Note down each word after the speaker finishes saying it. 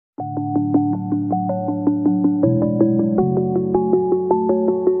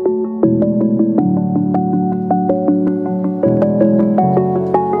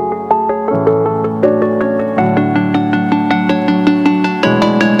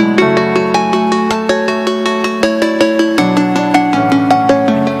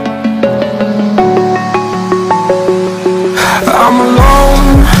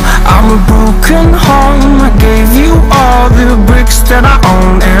that I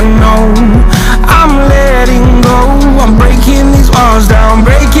own and know. I'm letting go, I'm breaking these walls down,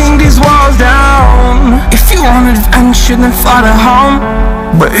 breaking these walls down. If you want adventure, then fly to home.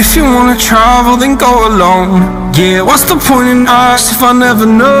 But if you wanna travel, then go alone. Yeah, what's the point in us if I never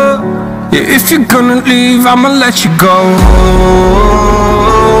know? Yeah, if you're gonna leave, I'ma let you go.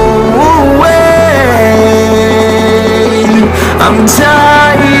 I'm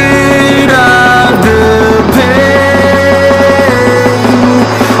tired of the pain.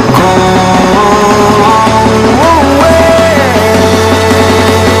 Go away.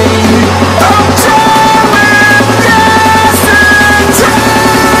 I'm tired of yesterday.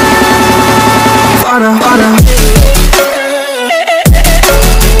 Flutter, flutter.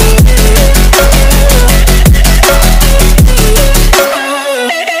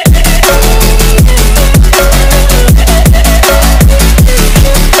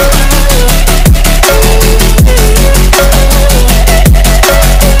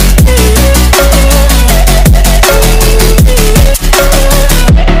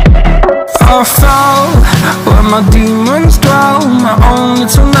 I fell where my demons dwell, my own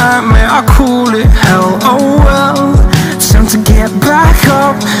little nightmare, I call it hell. Oh well, it's time to get back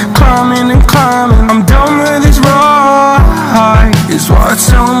up, climbing and climbing. I'm done with this ride, is what I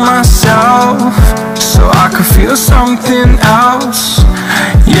tell myself, so I could feel something else.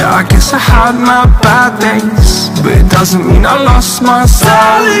 Yeah, I guess I had my bad days, but it doesn't mean I lost my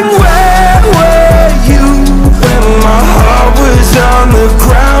style. Darling, where were you when my heart was on the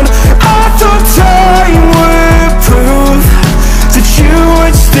ground? I thought time would prove that you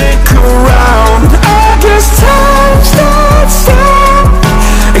would stick around. I guess time stood still,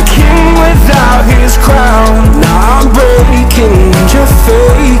 a king without his crown. Now I'm breaking and you're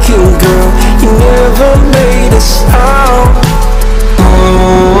faking, girl, you never made a sound.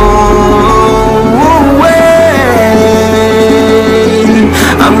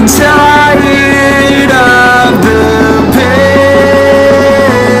 I'm tired of the pain.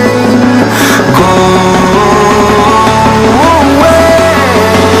 Go away.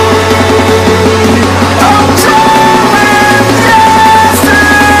 I'm tired of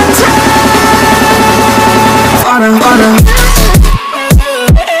yesterday. Flutter, flutter.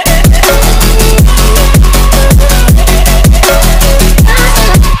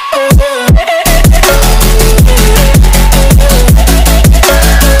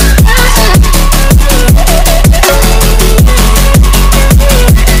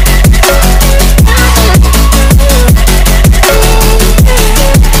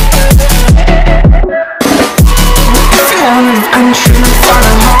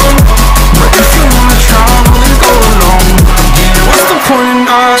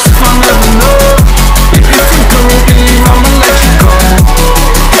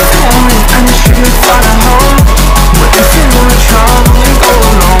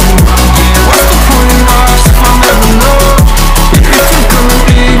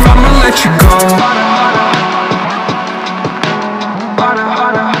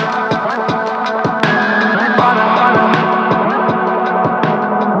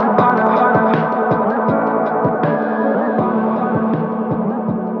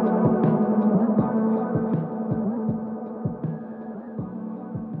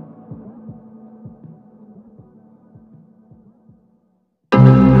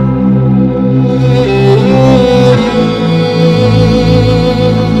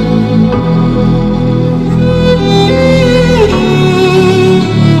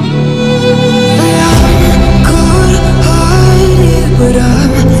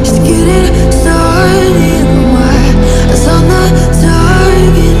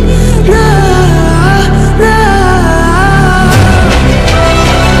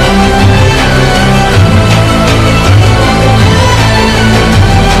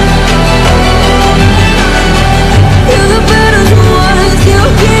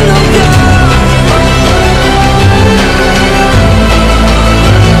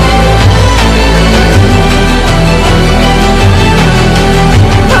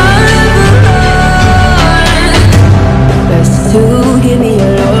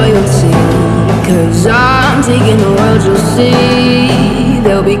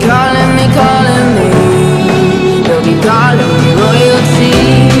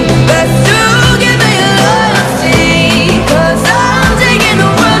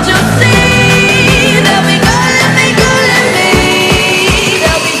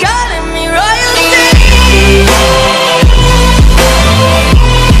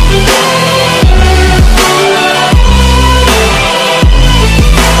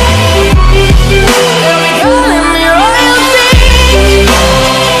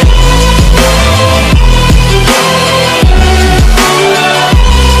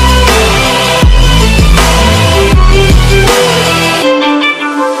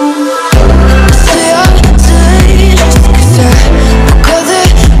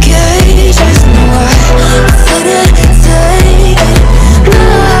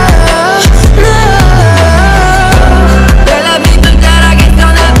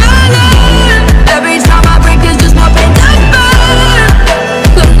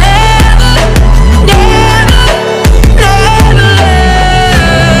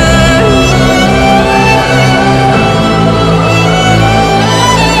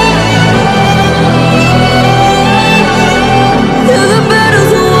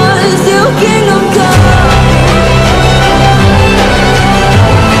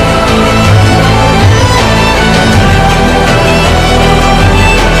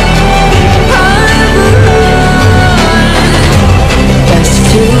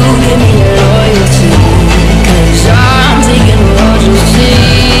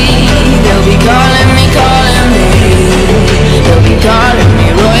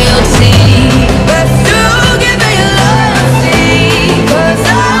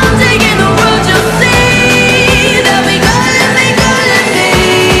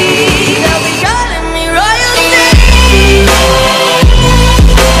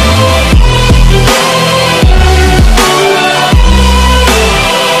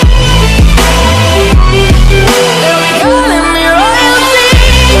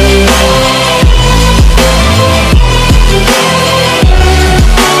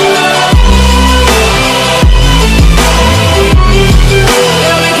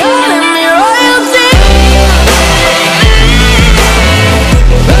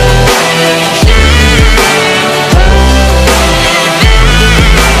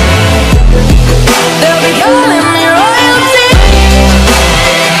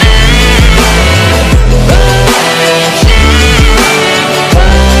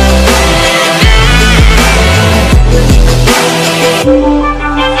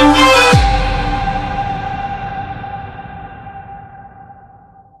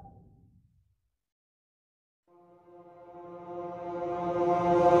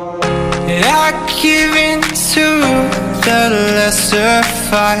 I give in to the lesser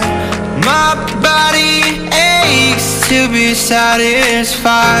fight. My body aches to be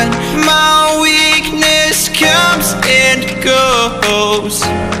satisfied. My weakness comes and goes.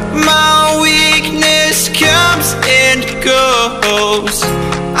 My weakness comes and goes.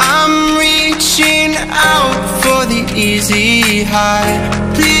 I'm reaching out for the easy high.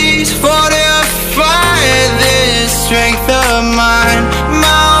 Please fortify this strength of mine.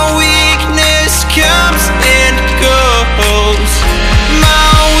 My weakness comes and goes.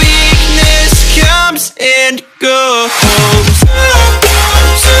 My weakness comes and goes.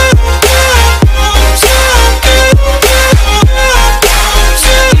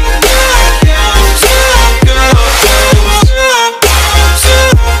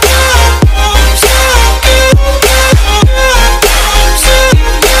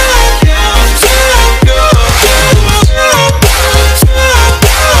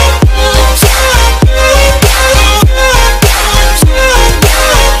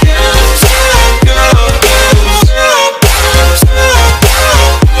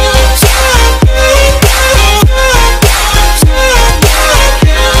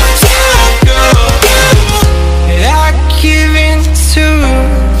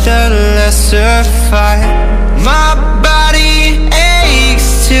 My body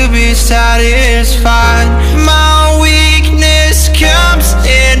aches to be satisfied. My weakness comes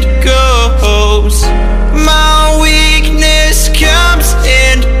and goes. My weakness comes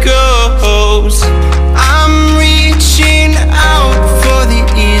and goes. I'm reaching out for the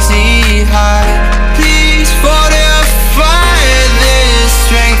easy high. Please fortify this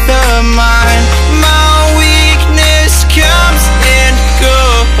strength of mine. My weakness comes and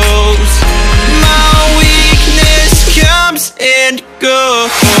goes. My weakness comes and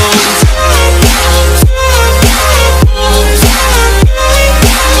goes.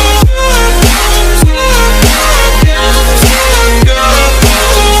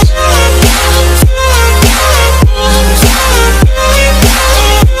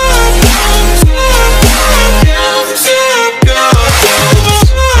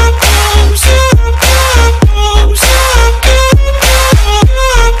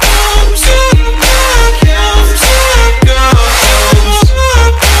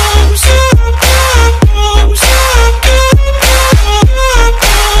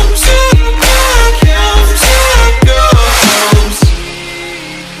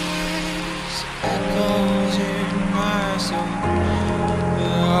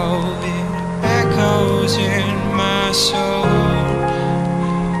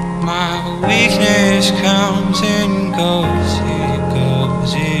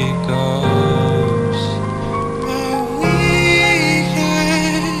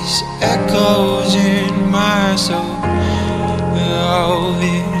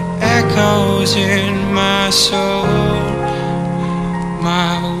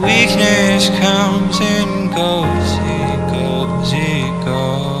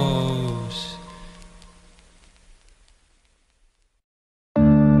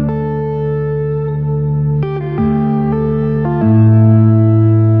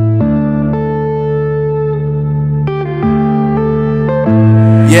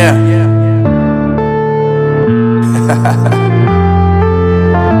 Yeah.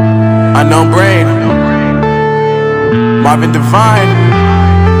 Unknown Brain, Marvin Divine.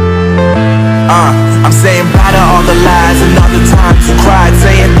 I'm saying bye to all the lies and all the times you cried,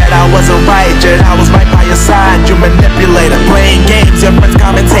 saying that I wasn't right, yet I was right by your side. You manipulator, playing games, your friends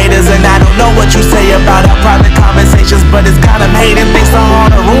commentators, and I don't know what you say about our private conversations, but it's got them hating. Thanks to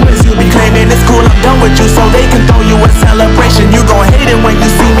all the rumors you be claiming, it's cool, I'm done with you, so they can throw you a celebration. You gon' hate it when you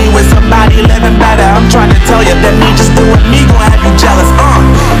see me with somebody living better. I'm trying to tell you that me just doing me gon' have you jealous.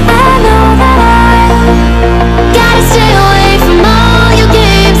 I know that I gotta stay away from all your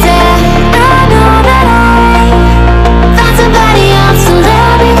games, yeah. I know that I found somebody else to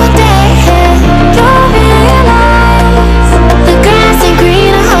love me one day, yeah. You'll realize the grass ain't green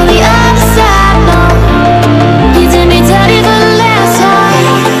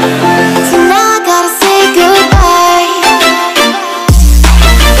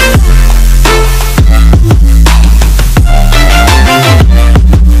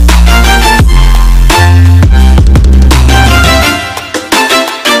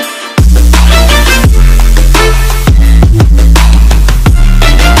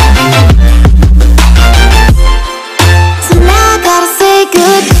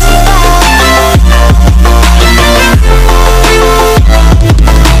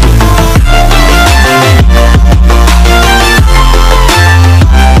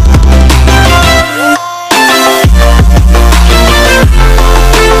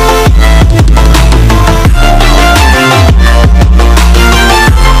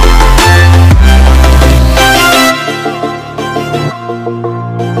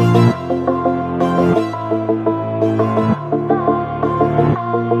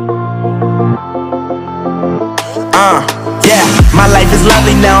My life is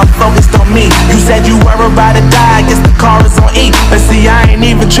lovely now, I'm focused on me. You said you were about to die, I guess the car is on E. But see, I ain't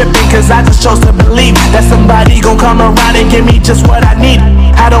even tripping, cause I just chose to believe that somebody gon' come around and give me just what I need.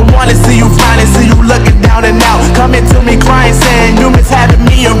 I don't wanna see you frowning, see you looking down and out, coming to me crying, saying you miss having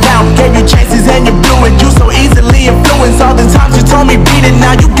me around. Gave you chances and you blew it, you so easily influenced. All the times you told me beat it,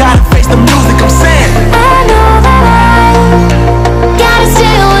 now you gotta face the music. I'm saying I know that I gotta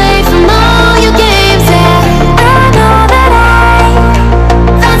stay away from all your games, yeah. I know that I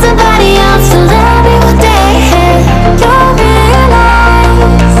found somebody else to love me one day. You'll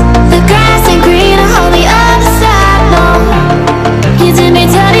realize the grass ain't greener on the other side, no. You did me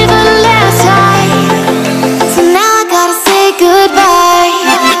dirty for the last time, so now I gotta say goodbye.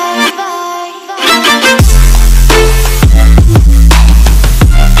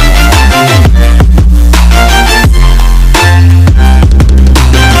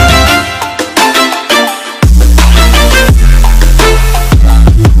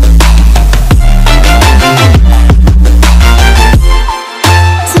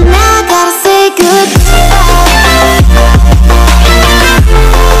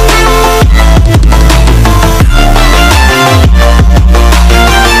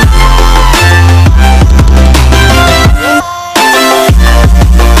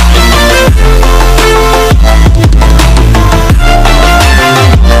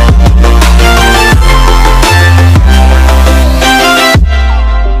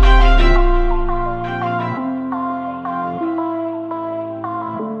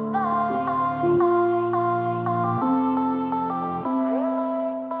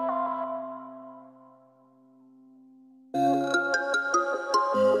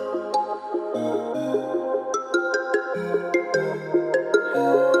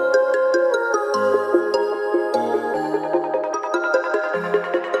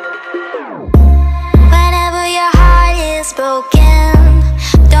 Whenever your heart is broken,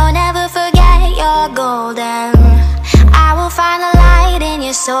 don't ever forget you're golden. I will find the light in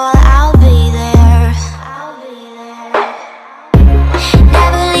your soul, I'll be there.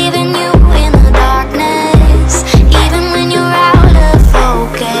 Never leaving you in the darkness, even when you're out of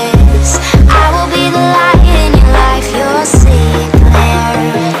focus. I will be the light in your life, you'll see it clear.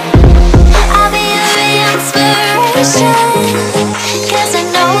 I'll be your inspiration, cause I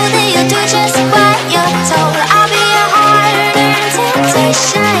know that you'll do just what you're told. I'll be your hard-earned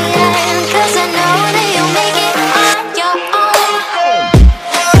temptation, cause I know that you'll make it on your own.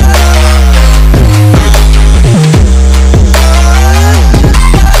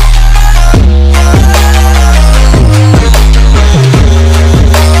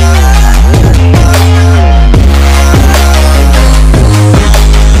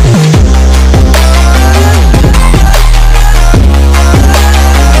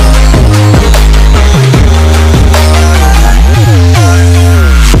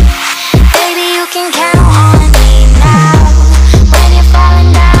 Baby, you can count on me now. When you're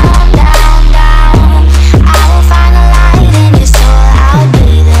falling down, down, down, I will find the light in your soul, I'll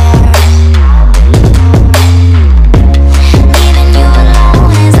be there. Leaving you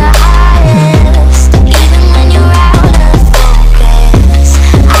alone is the hardest, even when you're out of focus.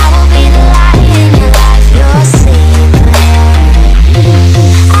 I will be the light in your life, you'll see it clear.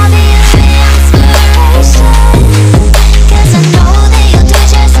 I'll be your inspiration, cause I know that you'll do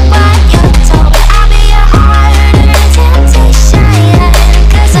just what you're told. I'll be your hard-earned temptation,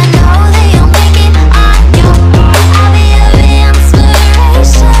 cause I know that you'll make it on your own. I'll be your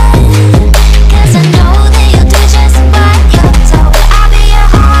inspiration, cause I know that you'll do just what you're told. I'll be your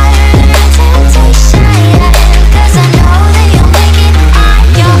hard-earned temptation, cause I know that you'll make it on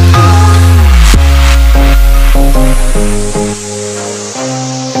your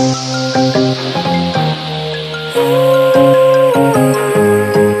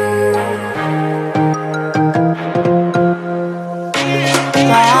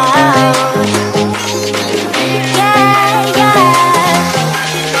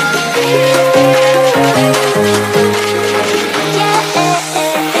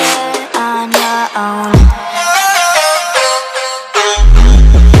on your own.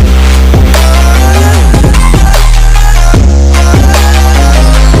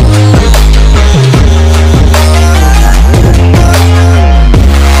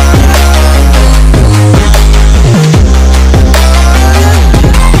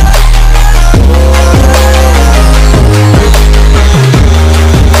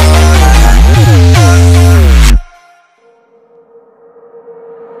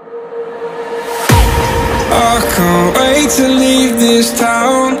 I can't wait to leave this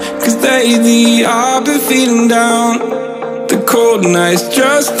town, cause lately I've been feeling down. The cold nights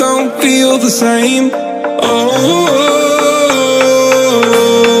just don't feel the same. Oh,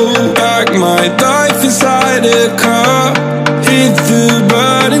 like my life inside a car. Hit the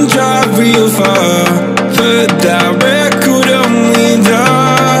button, drive real far. The direct